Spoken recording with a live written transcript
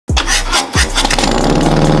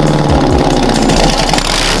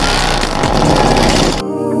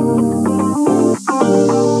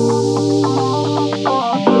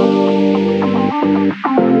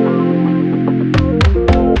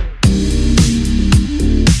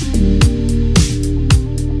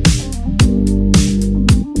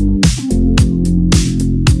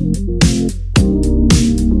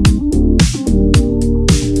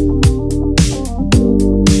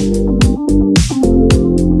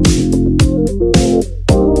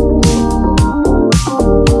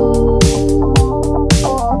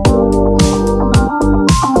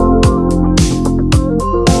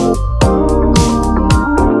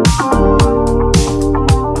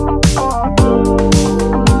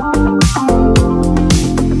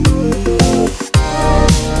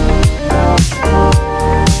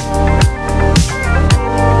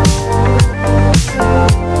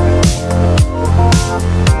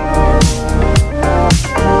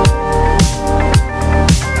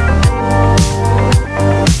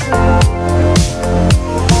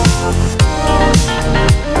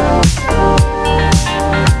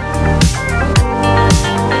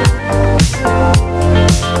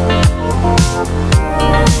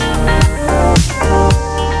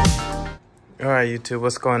YouTube,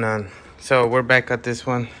 what's going on? So we're back at this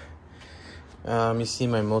one. You see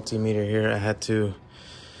my multimeter here. I had to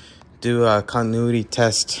do a continuity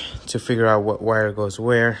test to figure out what wire goes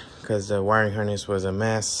where, because the wiring harness was a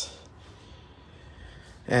mess.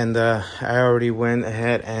 And I already went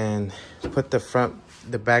ahead and put the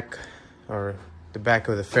back of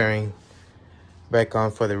the fairing back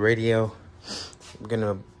on for the radio. I'm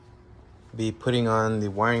gonna be putting on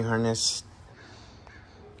the wiring harness.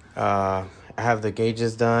 I have the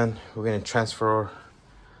gauges done. We're gonna transfer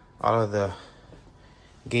all of the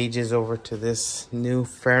gauges over to this new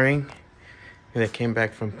fairing that came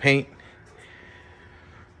back from paint.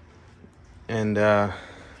 And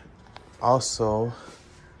also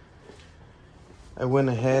I went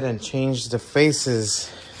ahead and changed the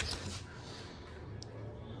faces.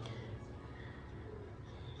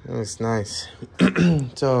 It's nice.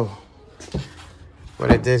 So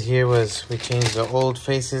what I did here was we changed the old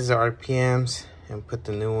faces, the RPMs, and put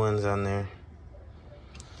the new ones on there.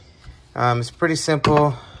 It's pretty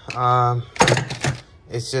simple.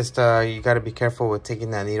 It's just you got to be careful with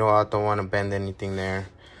taking that needle out. Don't want to bend anything there.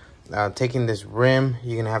 Taking this rim,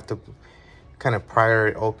 you're gonna have to kind of pry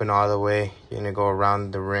it open all the way. You're gonna go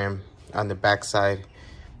around the rim on the back side,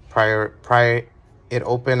 pry it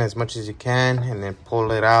open as much as you can, and then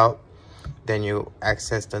pull it out. Then you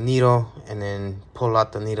access the needle and then pull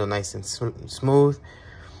out the needle nice and smooth,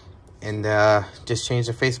 and just change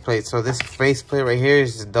the faceplate. So this faceplate right here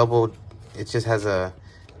is just double. It just has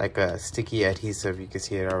like a sticky adhesive. You can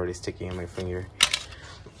see it already sticking on my finger.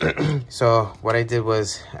 So what I did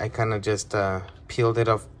was I kind of just peeled it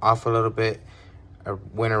off a little bit. I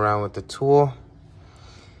went around with the tool,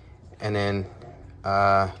 and then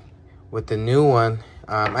with the new one,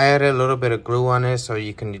 I added a little bit of glue on it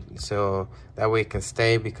so that way it can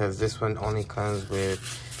stay, because this one only comes with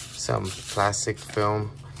some plastic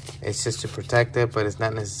film. It's just to protect it, but it's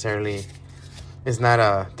not necessarily, there's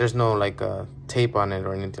no like a tape on it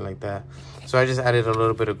or anything like that. So I just added a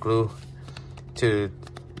little bit of glue to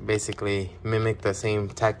basically mimic the same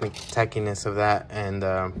tackiness of that, and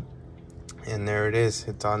there it is.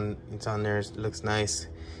 It's on there. It looks nice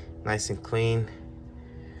and clean.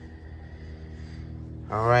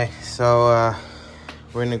 All right, so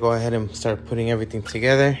we're gonna go ahead and start putting everything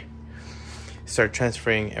together, start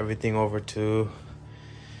transferring everything over to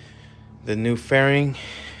the new fairing.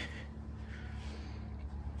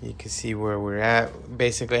 You can see where we're at.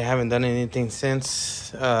 Basically, I haven't done anything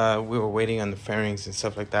since we were waiting on the fairings and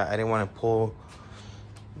stuff like that. I didn't want to pull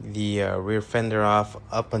the rear fender off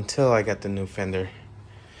up until I got the new fender.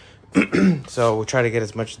 So we'll try to get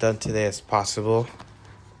as much done today as possible.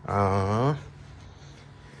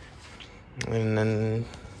 And then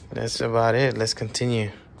that's about it. Let's continue.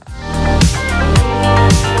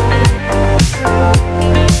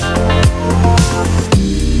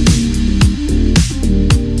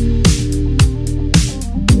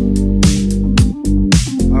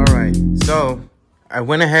 So I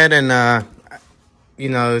went ahead and you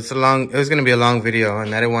know, it was gonna be a long video,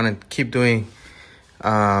 and I didn't want to keep doing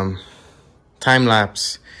time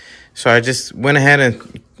lapse. So I just went ahead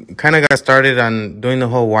and kind of got started on doing the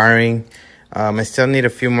whole wiring. I still need a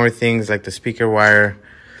few more things like the speaker wire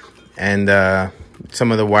and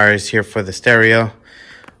some of the wires here for the stereo.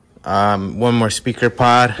 One more speaker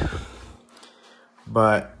pod,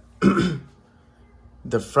 but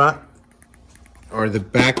the front or the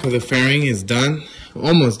back of the fairing is done,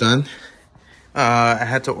 almost done. I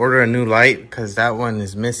had to order a new light because that one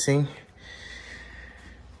is missing,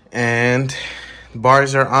 and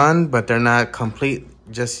bars are on, but they're not complete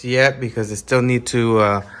just yet because they still need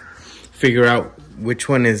to figure out which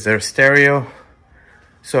one is their stereo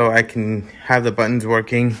so I can have the buttons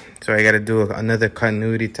working. So I got to do another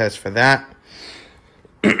continuity test for that.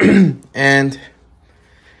 And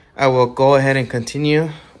I will go ahead and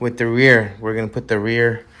continue with the rear. We're gonna put the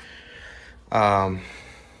rear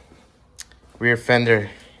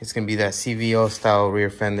fender. It's gonna be that CVO style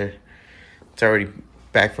rear fender. It's already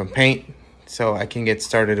back from paint, so I can get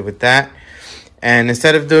started with that. And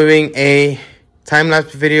instead of doing a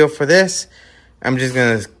time-lapse video for this, I'm just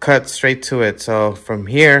gonna cut straight to it. So from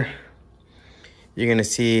here, you're gonna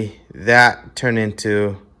see that turn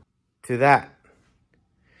into that.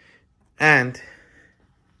 And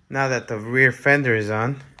now that the rear fender is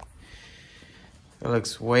on, it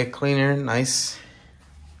looks way cleaner, nice.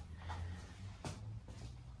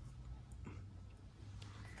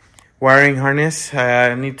 Wiring harness,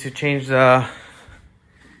 I need to change the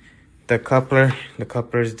coupler. The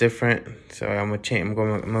coupler is different, so I'm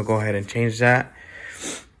gonna go ahead and change that.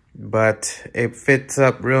 But it fits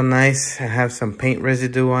up real nice. I have some paint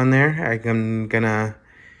residue on there. I'm gonna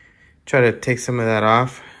try to take some of that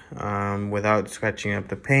off without scratching up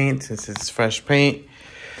the paint, since it's fresh paint.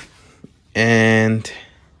 And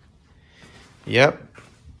yep,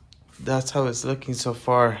 that's how it's looking so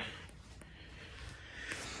far.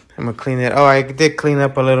 I'm gonna clean it. Oh, I did clean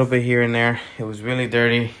up a little bit here and there. It was really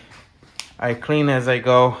dirty. I clean as I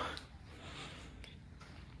go.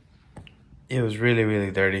 It was really,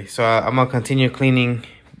 really dirty. So I'm gonna continue cleaning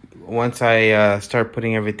once I start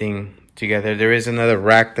putting everything together. There is another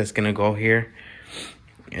rack that's gonna go here,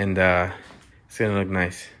 and it's gonna look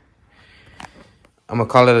nice. I'm gonna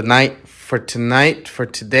call it a night for tonight, for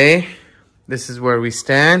today. This is where we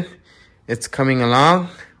stand. It's coming along.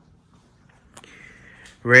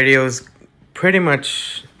 Radio's pretty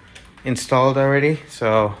much installed already,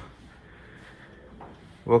 so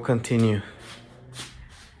we'll continue.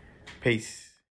 Peace.